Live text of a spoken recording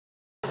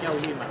So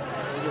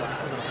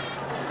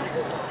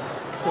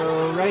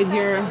right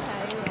here,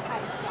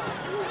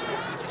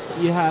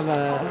 you have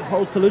a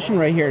whole solution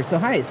right here. So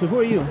hi, so who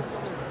are you?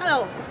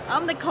 Hello,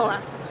 I'm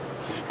Nicola,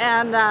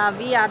 and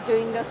we are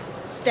doing the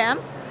STEM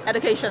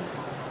education.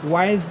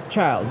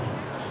 Wisechild.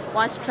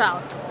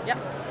 Wisechild. Yep.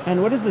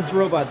 And what is this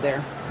robot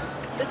there?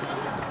 This one.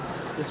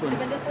 This one.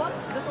 Even this one.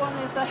 This one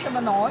is a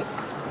humanoid.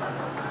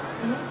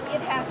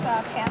 It has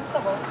 10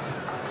 servos.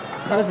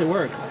 How does it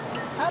work?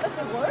 How does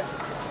it work?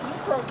 You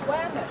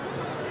program it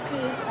to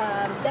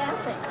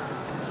dancing.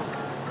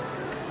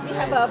 We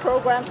have a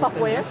program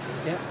software.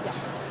 Yeah.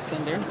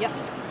 Stand there. Yeah.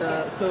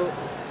 So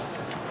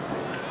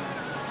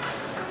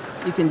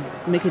you can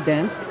make it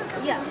dance.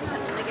 Yeah,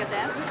 make it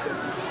dance.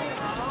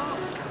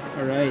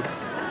 All right.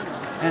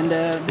 And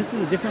this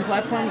is a different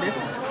platform. This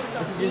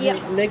is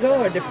using Lego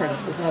or different?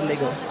 This is not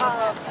Lego.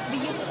 We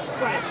use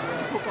Scratch.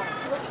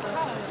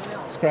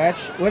 Scratch.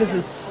 What is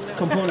this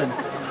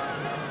components?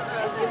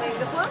 You make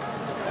this one?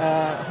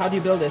 How do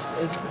you build this?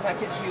 Is this a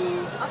package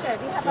you? Okay,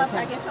 we have a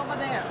package over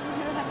there.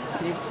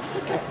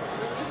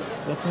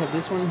 Let's have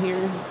this one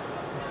here.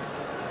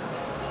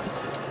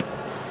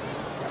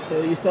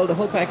 So you sell the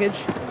whole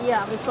package?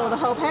 Yeah, we sold the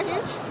whole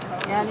package.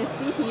 And you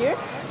see here,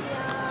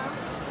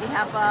 we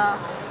have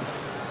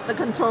the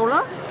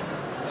controller,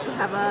 we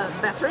have a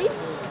battery,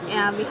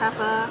 and we have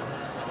a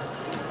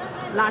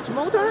large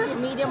motor,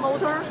 medium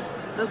motor.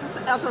 This is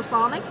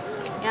ultrasonic,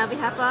 and we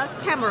have a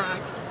camera,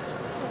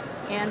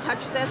 and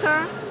touch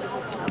sensor,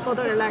 a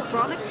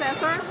photoelectronic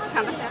sensor,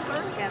 camera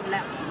sensor, and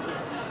lamp.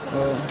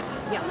 Oh.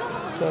 Yeah.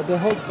 So the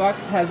whole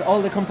box has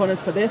all the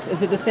components for this.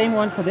 Is it the same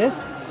one for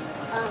this?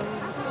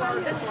 For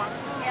this one,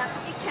 and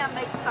it can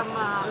make some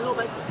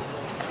Lobex.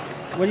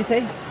 What do you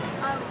say?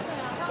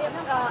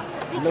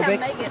 We Lobex? can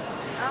make it.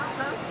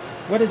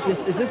 What is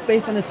this? Is this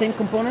based on the same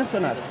components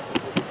or not?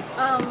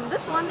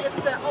 This one is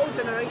the old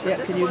generation. Yeah,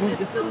 this can you one move is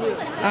this? the new.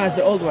 Ah, it's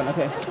the old one,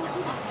 okay.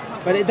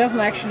 But it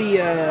doesn't actually,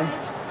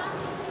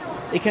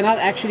 it cannot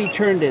actually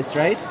turn this,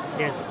 right?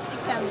 Yes.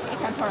 It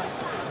can turn.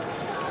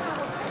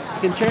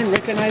 You can turn,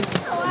 recognize.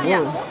 Whoa.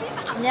 Yeah.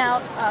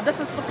 Now, this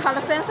is the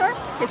color sensor.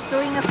 It's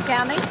doing a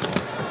scanning,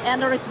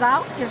 and the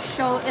result is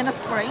shown in the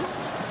screen.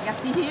 You can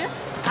see here.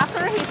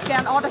 After he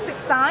scanned all the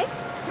 6 sides,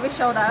 he will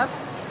show us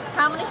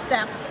how many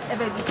steps it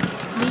will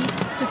need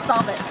to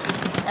solve it.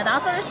 And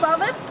after you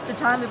solve it, the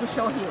time it will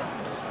show here.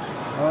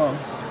 Oh.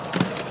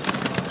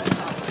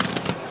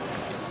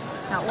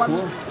 Now,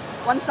 Cool.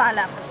 one side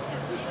left.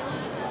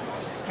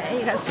 Okay,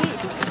 you can see.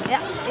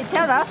 Yeah, it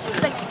tells us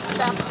 6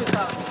 steps to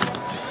go.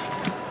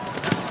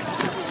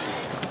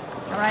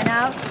 Right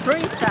now,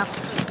 3 steps.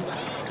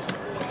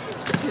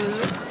 2,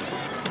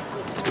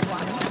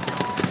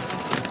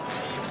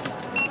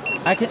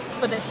 1.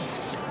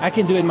 I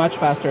can do it much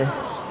faster.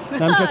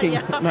 No, I'm joking.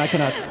 Yeah. No, I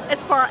cannot.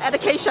 It's for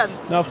education.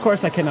 No, of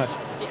course I cannot.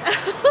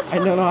 I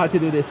don't know how to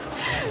do this.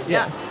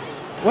 Yeah.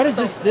 What is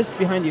this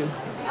behind you?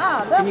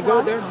 Can you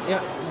go there?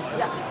 Yeah.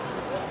 Yeah.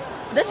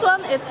 This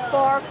one is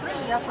for 3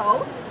 years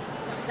old.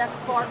 That's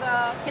for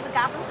the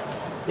kindergarten.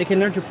 They can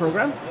learn to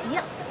program?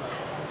 Yep.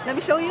 Let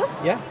me show you.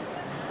 Yeah.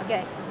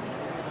 Okay.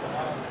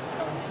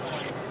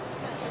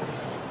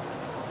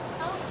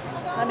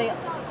 Let me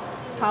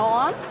power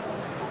on.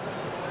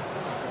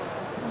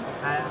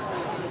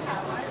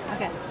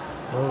 Okay.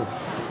 Oh.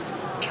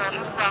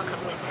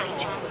 Welcome to play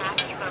Charbax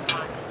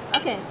robot.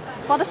 Okay.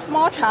 For the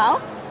small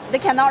child, they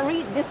cannot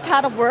read this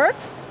kind of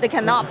words. They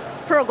cannot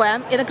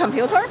program in a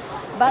computer,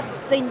 but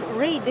they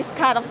read this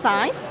kind of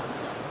signs.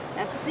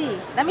 Let's see.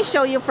 Let me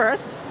show you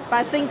first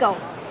by single.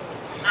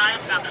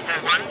 Rise up for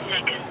 1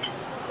 second.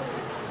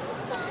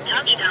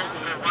 Touchdown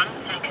for 1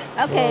 second.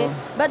 Okay,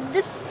 Whoa. but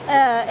this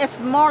is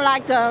more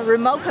like the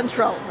remote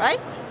control, right?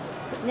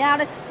 Now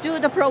let's do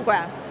the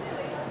program.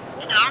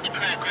 Start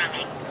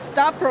programming.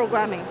 Stop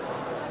programming.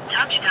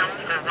 Touchdown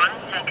for 1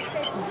 second.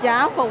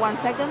 Down for 1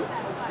 second.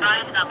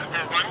 Rise up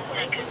for 1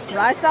 second.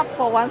 Rise up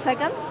for 1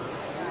 second.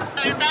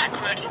 Go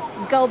backward.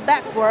 Go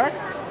backward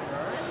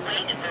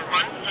Wait for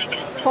 1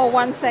 second. for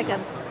 1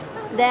 second.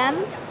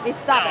 Then we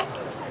stop it.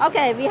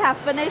 Okay, we have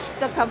finished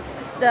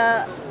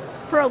the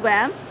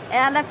program,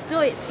 and let's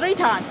do it 3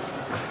 times.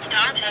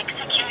 Start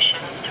execution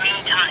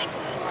 3 times.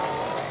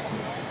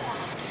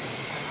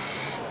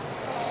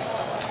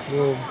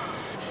 Whoa.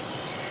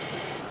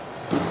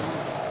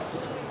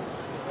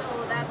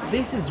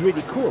 This is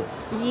really cool.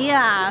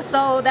 Yeah,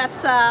 so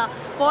that's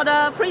for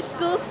the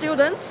preschool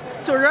students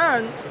to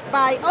learn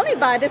only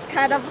by this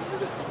kind of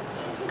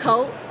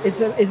code.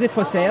 Is it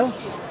for sale?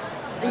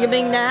 You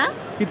mean that?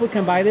 People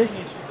can buy this?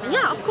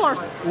 Yeah, of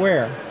course.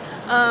 Where?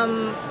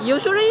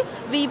 Usually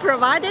we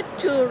provide it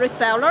to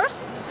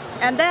resellers,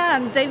 and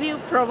then they will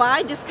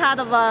provide this kind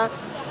of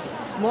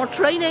small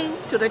training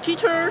to the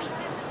teachers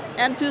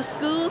and to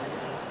schools.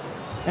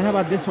 And how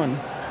about this one?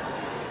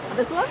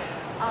 This one?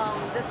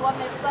 This one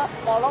is a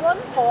smaller one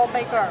for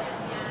maker.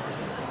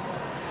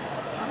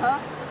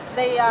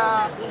 They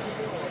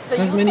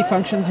There's many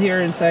functions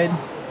here inside.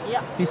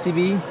 Yeah.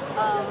 PCB. I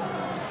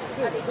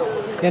need to.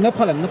 Yeah, no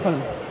problem, no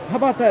problem. How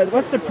about that?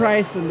 What's the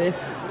price on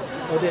this?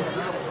 Oh, this.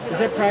 Is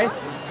there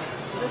price?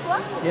 This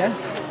one? Yeah.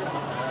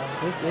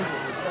 This.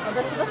 Oh,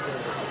 this.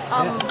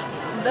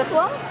 This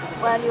one,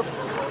 when you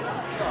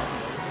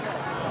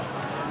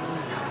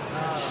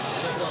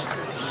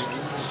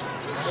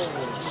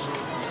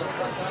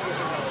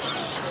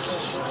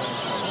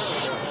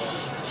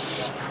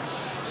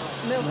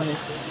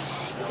Nice.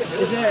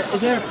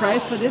 Is there a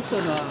price for this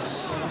or not?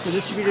 For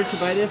distributors to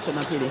buy this or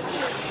not really?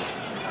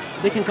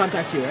 They can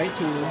contact you, right?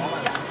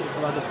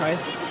 About the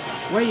price.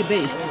 Where are you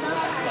based?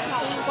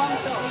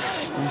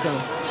 Guangzhou.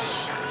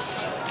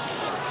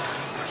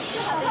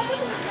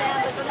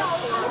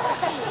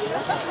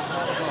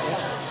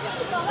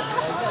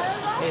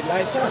 It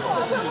lights up.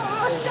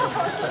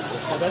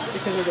 Oh, that's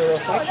because of the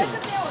reflections.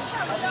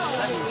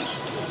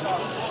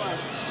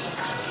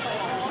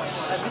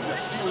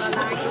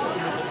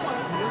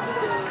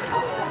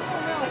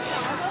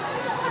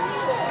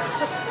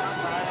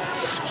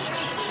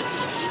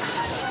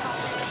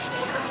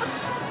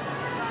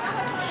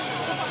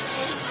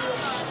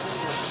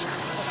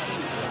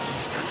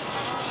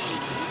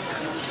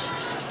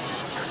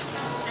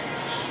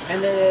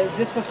 And is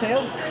this for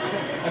sale?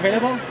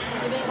 Available?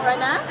 You mean right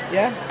now?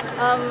 Yeah?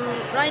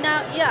 Right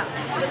now, yeah,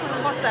 this is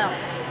for sale.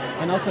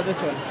 And also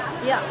this one?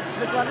 Yeah,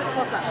 this one is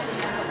for sale.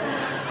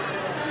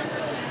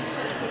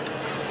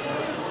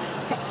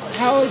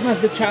 How old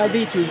must the child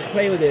be to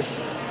play with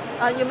this?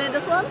 You mean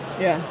this one?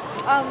 Yeah.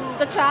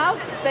 The child,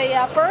 they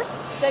first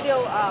they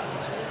will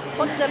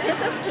put the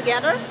pieces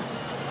together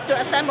to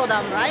assemble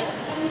them, right?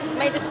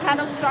 Make this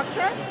kind of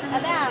structure,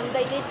 and then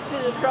they need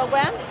to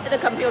program in the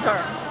computer.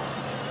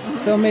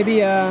 So maybe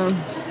Yeah,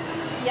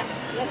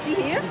 you see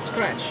here?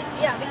 scratch.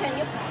 Yeah, we can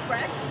use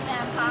Scratch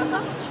and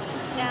Puzzle,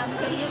 and we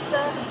can use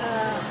the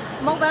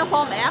mobile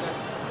phone app.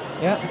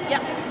 Yeah.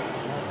 Yeah.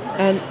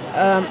 And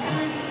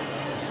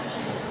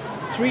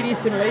 3D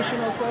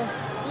simulation also?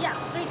 Yeah,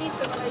 3D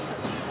simulation.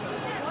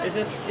 Is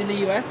it in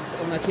the US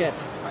or not yet?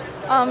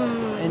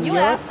 In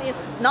US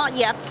is not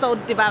yet so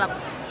developed.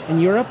 In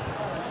Europe?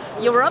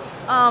 Europe,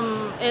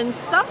 in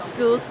some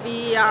schools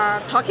we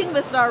are talking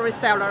with the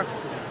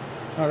resellers.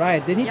 All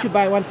right. They need Yeah. to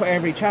buy one for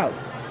every child.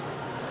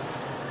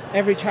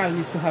 Every child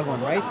needs to have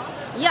one, right?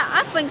 Yeah,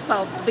 I think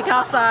so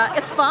because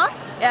it's fun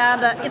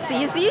and it's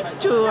easy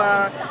to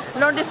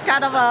learn this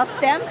kind of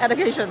STEM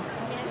education.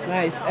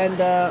 Nice. And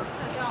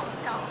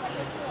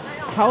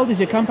how old is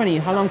your company?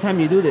 How long time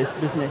you do this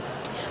business?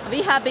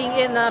 We have been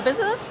in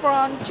business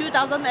from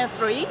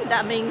 2003.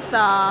 That means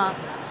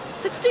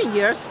 16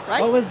 years,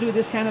 right? Always do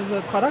this kind of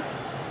product?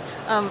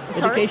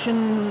 Sorry?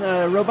 Education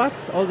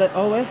robots? All that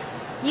always?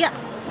 Yeah.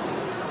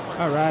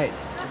 All right.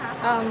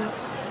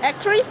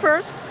 Actually,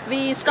 first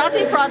we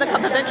started from the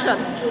competition.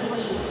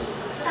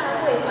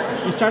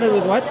 You started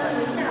with what?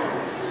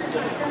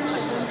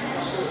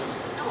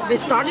 We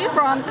started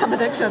from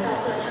competition.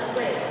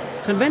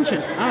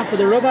 Convention. Ah, for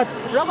the robot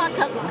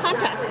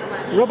Contest.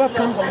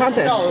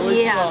 contest.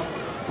 Yeah.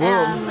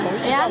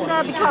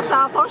 And because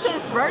our function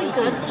is very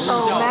good,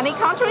 so many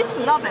countries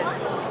love it.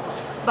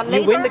 But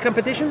later, You win the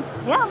competition?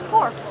 yeah, of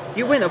course.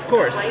 You win, of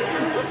course.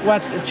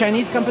 What,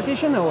 Chinese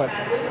competition or what?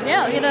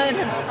 Yeah,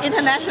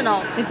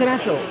 international.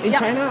 International? In Yeah.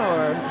 China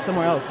or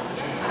somewhere else?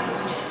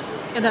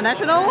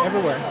 International.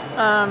 Everywhere.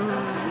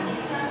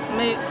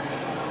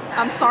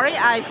 I'm sorry,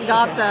 I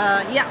forgot.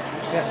 Yeah.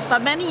 Yeah.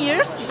 But many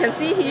years, you can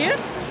see here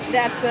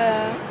that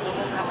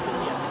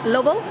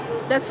logo.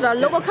 That's the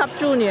Logo Cup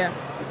Junior.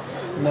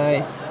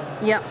 Nice.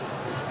 Yeah.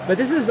 But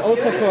this is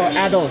also for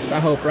adults, I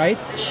hope, right?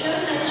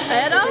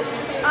 Adults,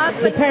 I The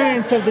think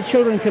parents of the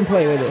children can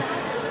play with this.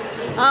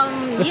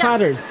 The yeah.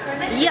 fathers.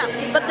 Yeah,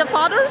 but the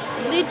fathers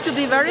need to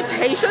be very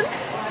patient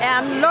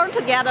and learn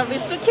together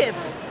with the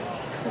kids.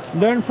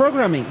 Learn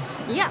programming.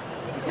 Yeah,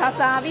 because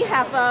we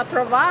have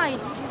provide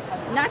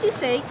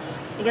 96.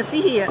 You can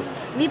see here,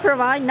 we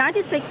provide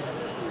 96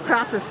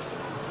 classes,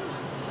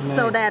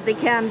 so Nice. that they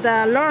can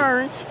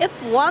learn. If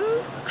one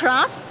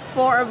class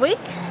for a week,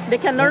 they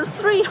can learn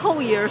 3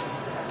 whole years.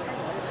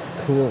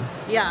 Cool.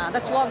 Yeah,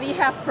 that's what we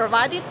have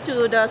provided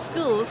to the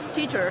schools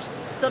teachers,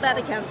 so that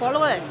they can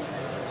follow it.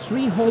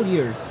 3 whole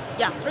years.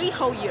 Yeah, 3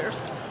 whole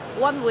years,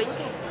 1 week,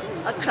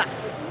 a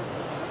class.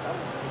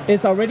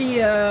 It's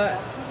already,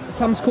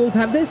 some schools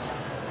have this?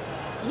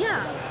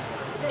 Yeah,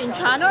 in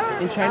China.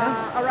 In China?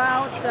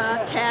 Around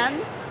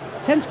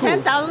 10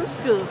 schools? 10,000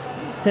 schools.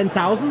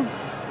 10,000?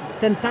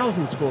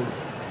 10,000 schools.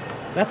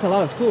 That's a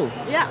lot of schools.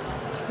 Yeah.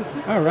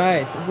 All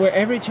right. Where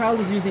every child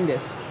is using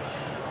this.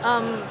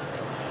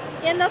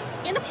 In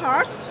the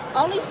past,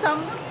 only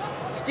some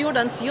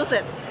students use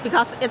it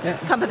because it's Yeah.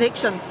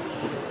 competition.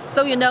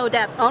 So you know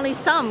that only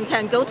some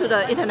can go to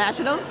the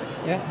international.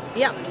 Yeah.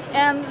 Yeah.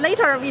 And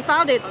later we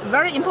found it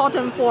very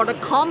important for the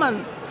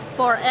common,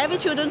 for every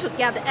children to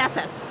get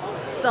access.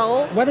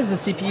 So What is the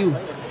CPU?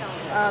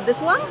 this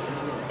one,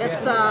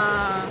 it's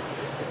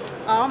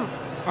ARM.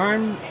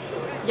 ARM,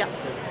 Yeah.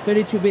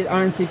 32-bit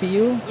ARM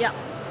CPU. Yeah.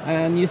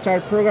 And you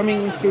start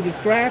programming through the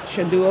scratch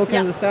and do all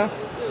kinds Yeah. of stuff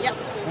Yeah.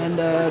 and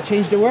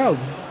change the world.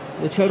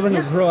 The children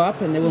will Yeah. grow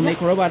up and they will make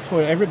robots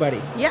for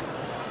everybody. Yeah.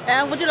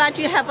 And would you like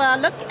to have a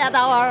look at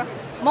our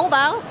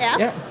mobile apps.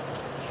 Yeah.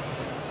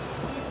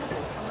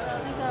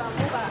 These are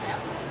mobile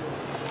apps.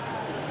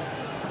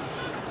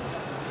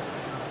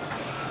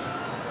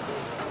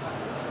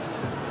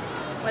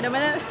 Wait a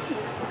minute.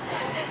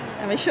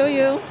 Let me show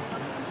you.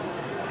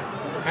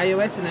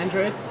 iOS and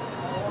Android.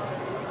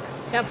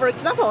 Yeah, for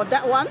example,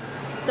 that one,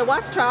 the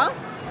Wisechild,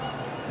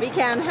 we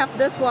can have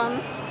this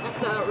one as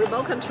the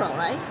remote control,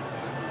 right?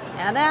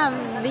 And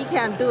then we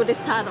can do this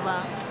kind of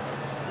a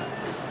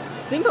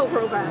simple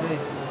program.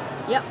 Nice.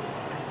 Yep.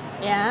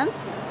 And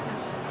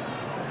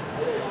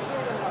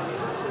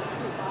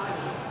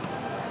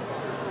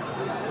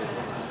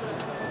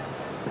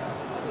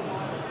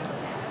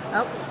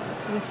oh,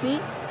 you see?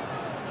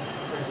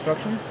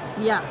 Instructions.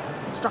 Yeah,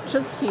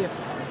 instructions here.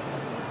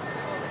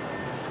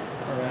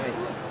 All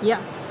right. Yeah.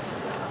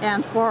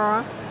 And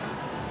for,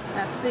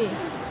 let's see,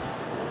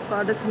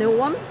 for this new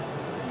one,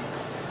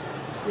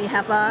 we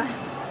have a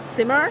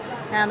simmer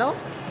handle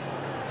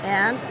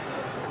and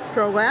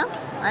program,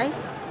 right?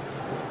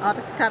 All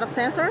this kind of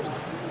sensors.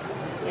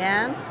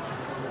 And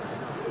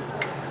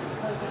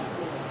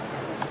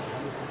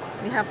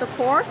we have the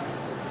course.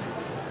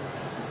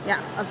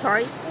 Yeah, I'm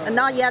sorry,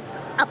 not yet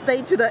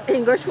update to the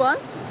English one.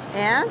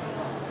 And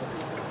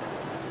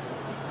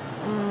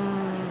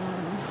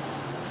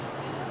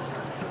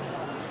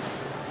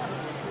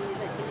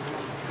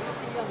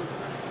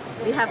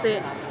we have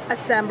the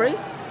assembly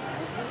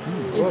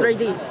in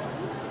 3D.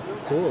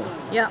 Cool.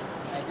 Yeah.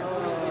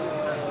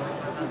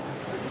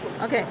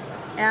 Okay,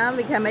 and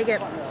we can make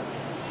it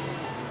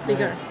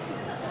bigger,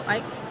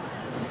 right?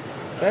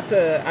 That's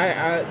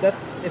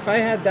that's if I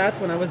had that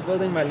when I was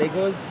building my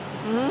Legos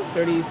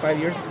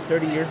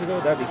 30 years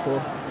ago, that'd be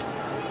cool.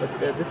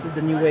 But this is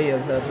the new way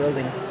of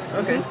building.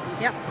 Okay.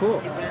 Yeah.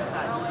 Cool.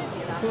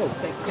 Cool.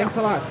 Thanks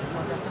a lot.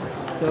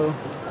 So.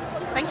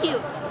 Thank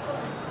you.